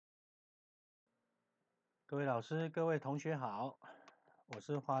各位老师、各位同学好，我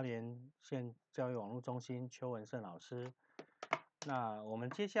是花莲县教育网络中心邱文胜老师。那我们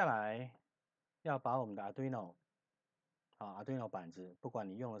接下来要把我们的 Arduino 板子，不管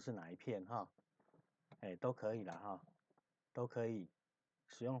你用的是哪一片哈，都可以了哈，都可以，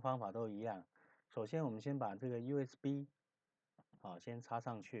使用方法都一样。首先，我们先把这个 USB 先插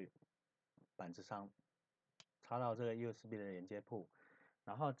上去板子上，插到这个 USB 的连接埠，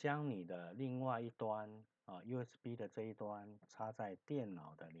然后将你的另外一端USB 的这一端插在电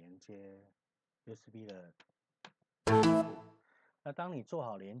脑的连接 USB 的连接埠。那当你做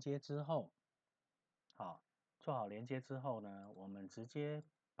好连接之后，做好连接之后呢，我们直接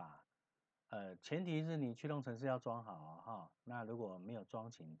把前提是你驱动程式要装好哈。那如果没有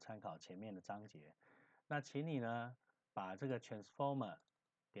装，请参考前面的章节。那请你呢把这个 Transformer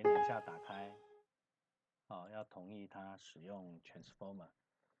点两下打开，要同意它使用 Transformer。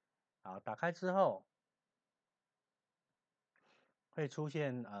好，打开之后会出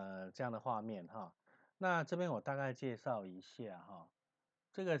现这样的画面哈。那这边我大概介绍一下哈，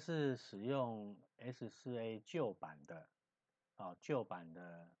这个是使用 S4A 旧版的旧版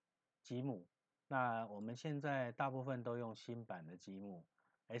的积木。那我们现在大部分都用新版的积木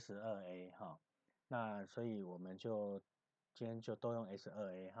S2A 哈。那所以我们今天就都用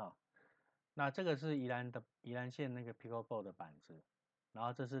S2A 哈。那这个是宜兰县那个 Pickleball 的板子，然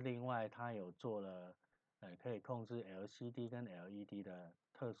后这是另外它有做了可以控制 LCD 跟 LED 的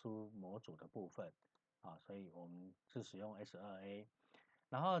特殊模组的部分所以我们是使用 S2A。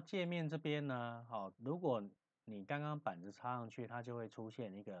然后界面这边呢，如果你刚刚板子插上去，它就会出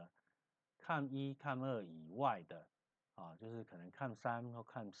现一个 CAM1、CAM2 以外的就是可能 CAM3 或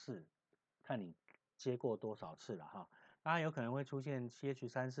CAM4，看你接过多少次了哈。当然有可能会出现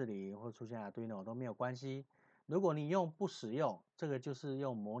CH340或出现 Arduino 都没有关系。如果你不使用，这个就是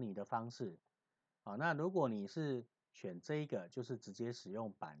用模拟的方式。那如果你是选这一个，就是直接使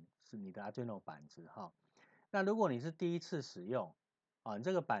用是你的 Arduino 板子哈。那如果你是第一次使用你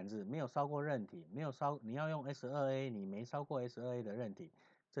这个板子没有烧过韧体，你要用 S2A， 你没烧过 S2A 的韧体，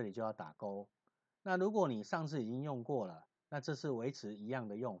这里就要打勾。那如果你上次已经用过了，那这是维持一样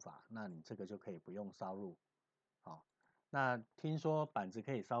的用法，那你这个就可以不用烧入。那听说板子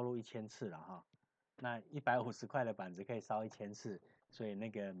可以烧入1000次了哈，那150块的板子可以烧1000次，所以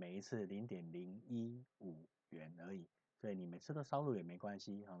那个每一次0.015元而已，所以你每次都烧入也没关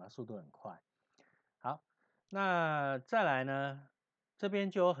系，那速度很快。好，那再来呢，这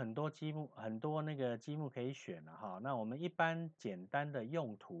边就有很多那个积木可以选了哈。那我们一般简单的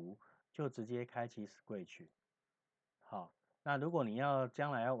用途就直接开启 Scratch。好，那如果你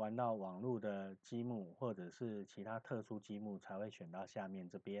将来要玩到网络的积木或者是其他特殊积木，才会选到下面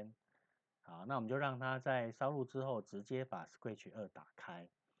这边。好，那我们就让它在烧入之后，直接把 Scratch 2打开。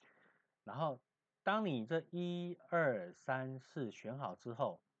然后，当你这1、2、3、4选好之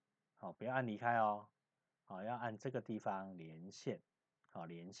后，不要按离开哦。要按这个地方连线。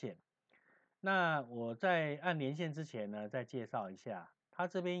连线。那我在按连线之前呢，再介绍一下，它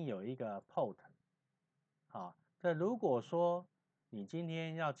这边有一个 port。这如果说你今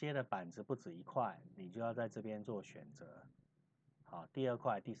天要接的板子不止一块，你就要在这边做选择。第2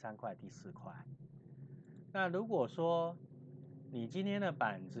块、第3块、第4块。那如果说你今天的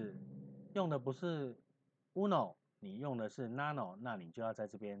板子用的不是 Uno， 你用的是 Nano， 那你就要在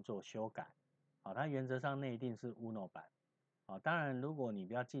这边做修改。它原则上内定是 Uno 版。当然如果你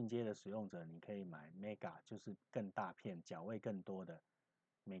比较进阶的使用者，你可以买 Mega， 就是更大片、角位更多的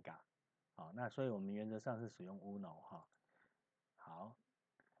Mega。那所以我们原则上是使用 Uno 哈。好，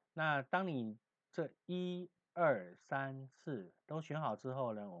那当你这1、2、3、4都选好之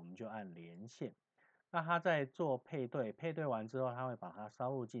后呢，我们就按连线。那它在做配对，配对完之后，它会把它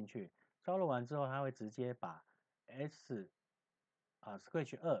烧入进去。烧入完之后，它会直接把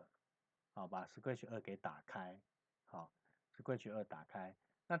Scratch 2把 Scratch 2给打开。Scratch 2打开。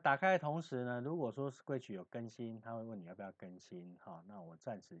那打开的同时呢，如果说 Scratch 有更新，它会问你要不要更新。那我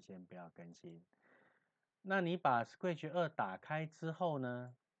暂时先不要更新。那你把 Scratch 2打开之后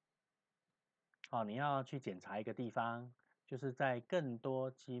呢，你要去检查一个地方，就是在更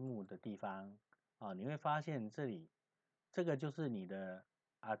多积木的地方你会发现这个就是你的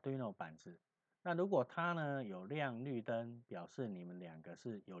Arduino 板子。那如果它呢有亮绿灯，表示你们两个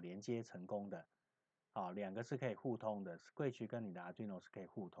是有连接成功的。两个是可以互通的 ，Scratch 跟你的 Arduino 是可以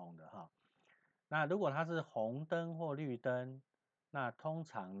互通的哈。那如果它是红灯或绿灯，那通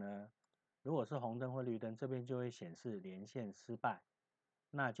常呢，如果是红灯或绿灯，这边就会显示连线失败，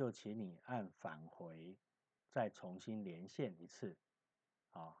那就请你按返回，再重新连线一次，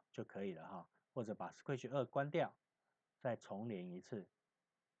就可以了哈。或者把 Scratch 2关掉，再重连一次，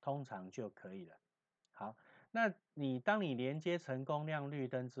通常就可以了。好，那当你连接成功亮绿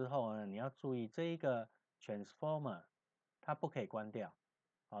灯之后呢，你要注意这一个 Transformer 它不可以关掉，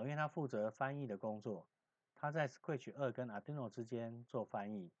因为它负责翻译的工作，它在 Scratch 2跟 Arduino 之间做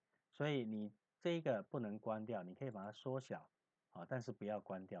翻译，所以你这一个不能关掉，你可以把它缩小，但是不要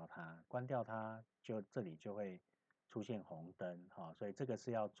关掉它，关掉它这里就会出现红灯，所以这个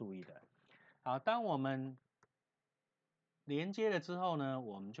是要注意的。好，当我们连接了之后呢，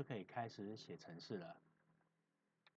我们就可以开始写程式了。